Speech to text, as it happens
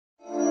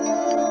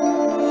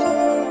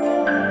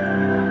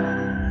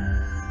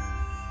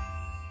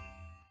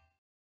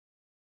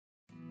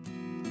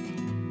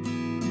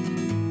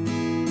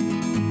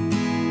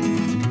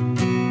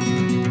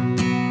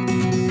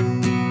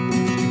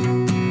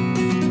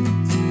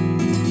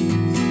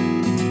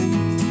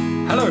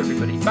Hello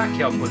everybody,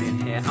 Backyard Bullion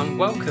here, and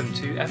welcome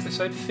to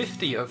episode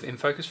 50 of In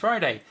Focus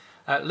Friday.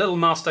 Little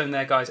milestone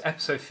there guys,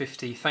 episode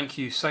 50. Thank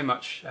you so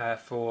much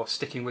for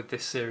sticking with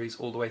this series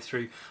all the way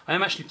through. I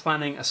am actually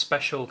planning a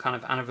special kind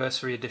of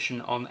anniversary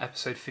edition on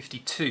episode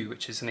 52,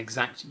 which is an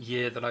exact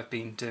year that I've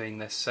been doing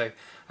this. So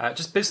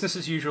just business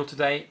as usual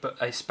today, but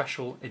a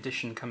special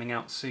edition coming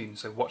out soon,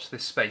 so watch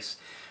this space.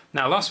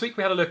 Now, last week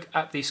we had a look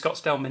at the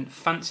Scottsdale Mint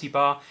Fancy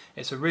Bar.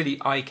 It's a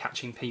really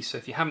eye-catching piece, so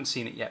if you haven't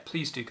seen it yet,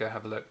 please do go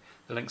have a look.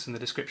 The link's in the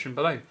description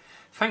below.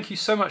 Thank you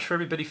so much for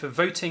everybody for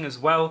voting as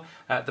well.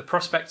 The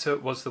Prospector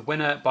was the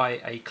winner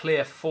by a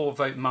clear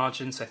 4-vote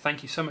margin, so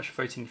thank you so much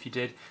for voting if you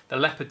did. The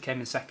Leopard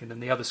came in second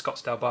and the other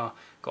Scottsdale Bar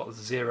got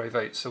 0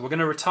 votes. So we're going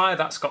to retire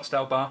that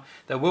Scottsdale Bar.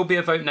 There will be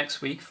a vote next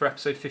week for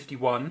episode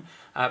 51,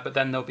 but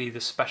then there'll be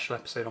the special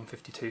episode on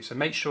 52. So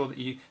make sure that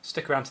you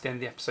stick around to the end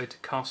of the episode to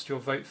cast your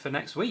vote for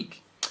next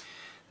week.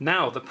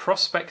 Now, the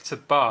Prospector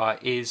bar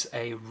is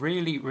a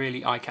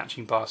really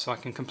eye-catching bar, so I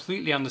can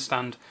completely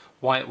understand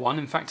why it won.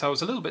 In fact, I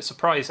was a little bit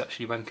surprised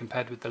actually when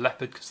compared with the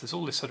Leopard, because there's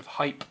all this sort of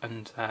hype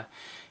and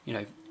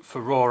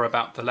furore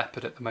about the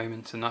Leopard at the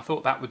moment, and I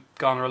thought that would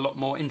garner a lot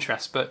more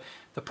interest. But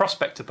the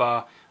Prospector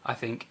bar, I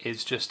think,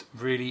 is just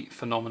really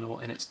phenomenal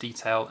in its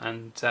detail,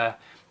 and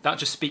that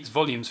just speaks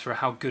volumes for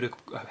how good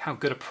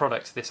a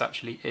product this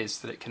actually is.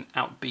 That it can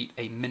outbeat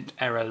a mint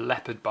era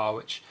Leopard bar,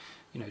 which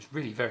is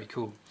really very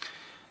cool.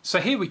 So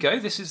here we go,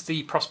 this is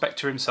the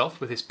Prospector himself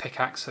with his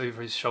pickaxe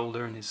over his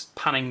shoulder and his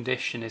panning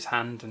dish in his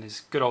hand and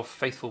his good old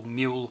faithful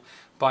mule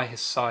by his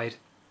side,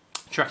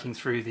 trekking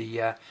through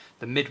the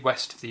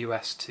Midwest of the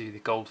US to the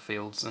gold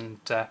fields.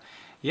 And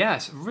yeah,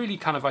 it's a really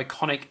kind of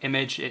iconic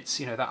image. It's,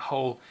 that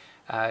whole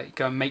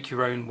go and make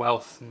your own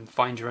wealth and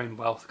find your own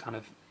wealth kind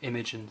of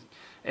image, and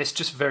it's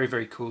just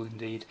very cool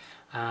indeed.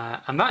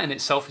 And that in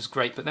itself is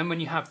great, but then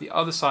when you have the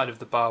other side of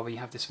the bar where you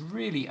have this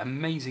really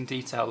amazing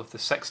detail of the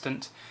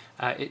sextant,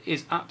 it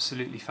is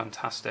absolutely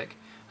fantastic,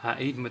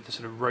 even with the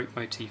sort of rope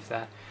motif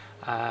there.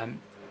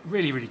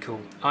 Really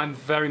cool. I'm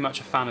very much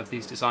a fan of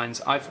these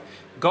designs. I've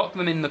got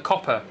them in the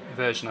copper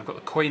version, I've got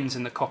the coins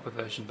in the copper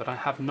version, but I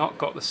have not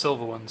got the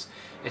silver ones.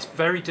 It's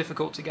very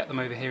difficult to get them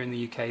over here in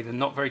the UK, they're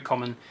not very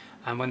common,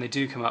 and when they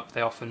do come up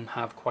they often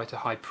have quite a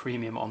high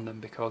premium on them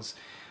because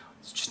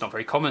it's just not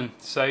very common.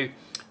 So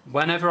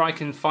whenever I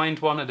can find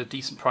one at a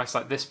decent price,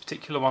 like this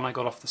particular one I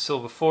got off the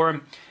Silver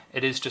Forum,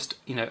 it is just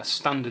a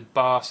standard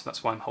bar, so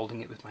that's why I'm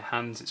holding it with my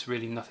hands. It's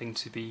really nothing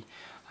to be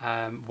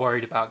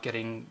worried about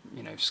getting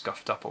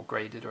scuffed up or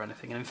graded or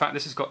anything. And in fact,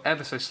 this has got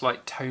ever so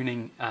slight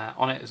toning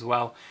on it as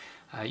well.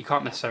 You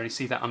can't necessarily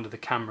see that under the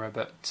camera,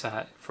 but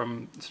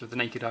from sort of the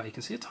naked eye you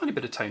can see a tiny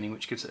bit of toning,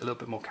 which gives it a little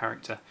bit more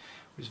character,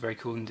 which is very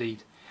cool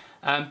indeed.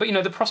 But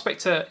the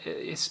Prospector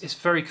is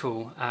very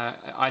cool.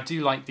 I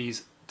do like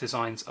these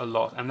designs a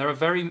lot, and there are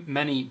very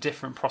many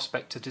different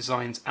Prospector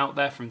designs out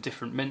there from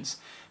different mints,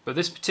 but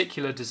this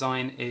particular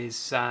design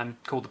is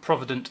called the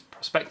Provident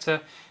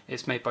Prospector.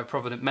 It's made by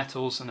Provident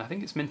Metals, and I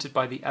think it's minted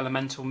by the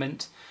Elemental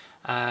Mint.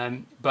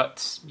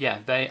 But yeah,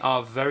 they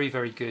are very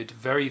good,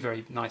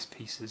 very nice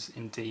pieces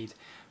indeed.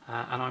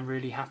 And I'm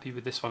really happy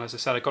with this one. As I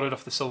said, I got it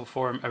off the Silver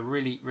Forum, a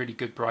really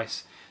good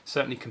price,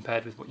 certainly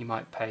compared with what you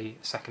might pay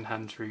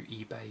second-hand through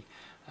eBay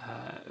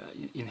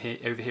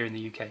over here in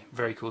the UK.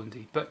 Very cool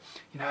indeed. But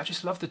I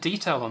just love the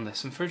detail on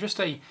this, and for just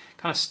a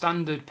kind of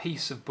standard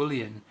piece of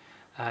bullion,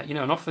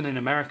 and often in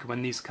America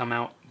when these come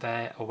out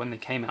there, or when they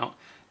came out,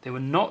 they were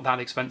not that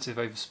expensive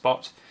over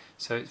spot.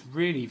 So it's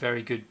really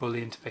very good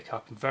bullion to pick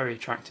up and very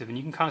attractive, and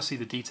you can kind of see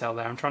the detail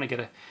there. I'm trying to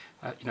get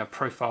a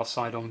profile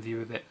side-on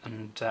view of it,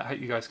 and I hope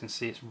you guys can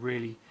see it's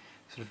really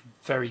sort of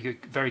very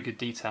good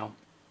detail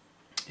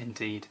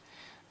indeed.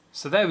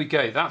 So there we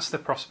go, that's the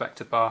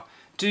Prospector bar.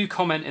 Do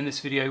comment in this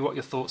video what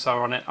your thoughts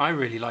are on it. I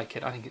really like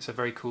it. I think it's a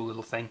very cool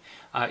little thing.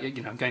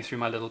 I'm going through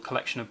my little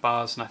collection of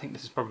bars, and I think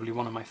this is probably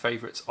one of my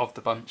favourites of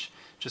the bunch.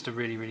 Just a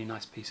really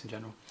nice piece in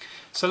general.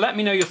 So let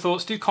me know your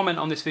thoughts. Do comment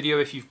on this video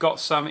if you've got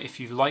some, if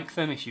you like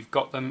them, if you've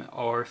got them,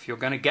 or if you're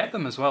going to get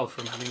them as well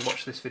from having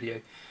watched this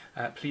video.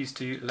 Please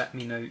do let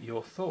me know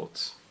your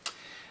thoughts.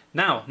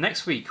 Now,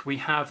 next week we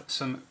have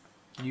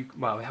we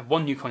have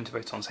one new coin to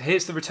vote on. So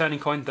here's the returning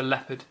coin, the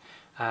Leopard.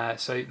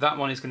 So that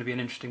one is going to be an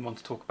interesting one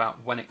to talk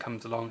about when it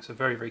comes along. It's a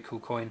very cool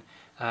coin,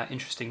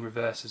 interesting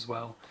reverse as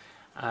well.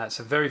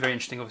 So very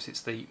interesting. Obviously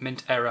it's the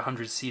Mint Era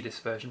 100 Cedis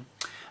version.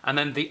 And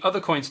then the other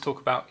coin to talk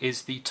about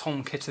is the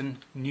Tom Kitten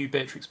new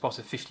Beatrix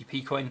Potter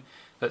 50p coin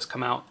that's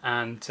come out,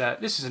 and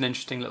this is an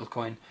interesting little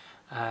coin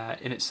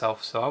in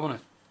itself, so I want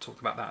to talk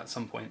about that at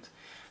some point.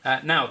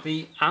 Now,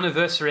 the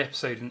anniversary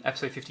episode in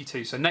episode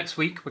 52. So next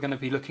week we're going to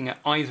be looking at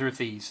either of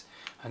these,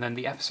 and then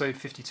the episode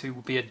 52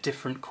 will be a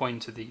different coin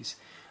to these.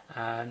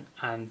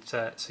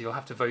 So you'll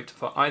have to vote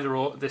for either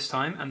or this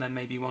time, and then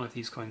maybe one of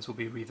these coins will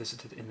be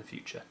revisited in the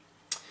future.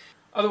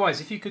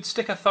 Otherwise, if you could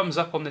stick a thumbs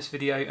up on this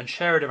video and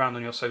share it around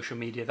on your social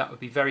media, that would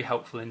be very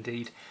helpful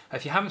indeed.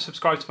 If you haven't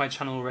subscribed to my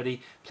channel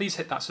already, please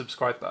hit that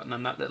subscribe button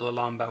and that little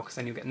alarm bell, because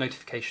then you'll get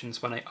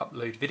notifications when I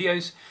upload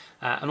videos,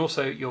 and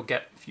also you'll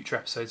get future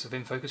episodes of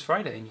In Focus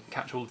Friday, and you can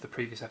catch all of the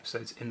previous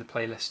episodes in the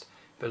playlist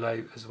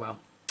below as well.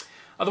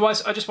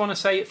 Otherwise, I just want to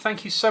say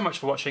thank you so much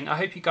for watching. I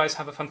hope you guys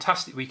have a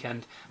fantastic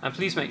weekend, and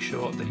please make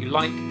sure that you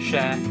like,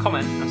 share,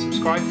 comment and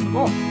subscribe for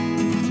more.